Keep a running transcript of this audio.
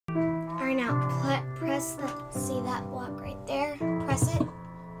Alright, now press that. See that block right there? Press it.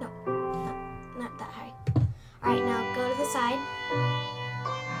 No, not that high. Alright, now go to the side.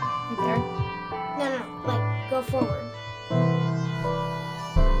 Right there? No, like go forward.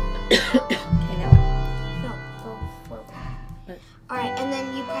 Okay, now. No, go forward. Alright, and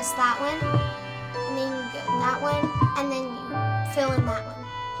then you press that one, and then you go that one, and then you fill in that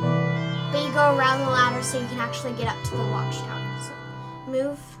one. But you go around the ladder so you can actually get up to the watchtower. So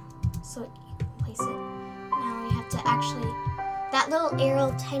move so you can place it. Now you have to actually, that little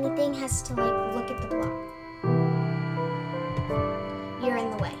arrow tiny thing has to like look at the block. You're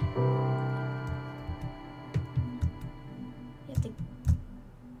in the way. You have to,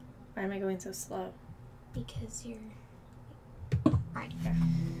 Why am I going so slow? because you're, alright.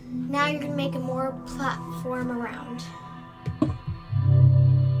 Now you're gonna make a more platform around.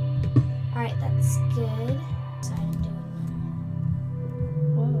 Alright, that's good.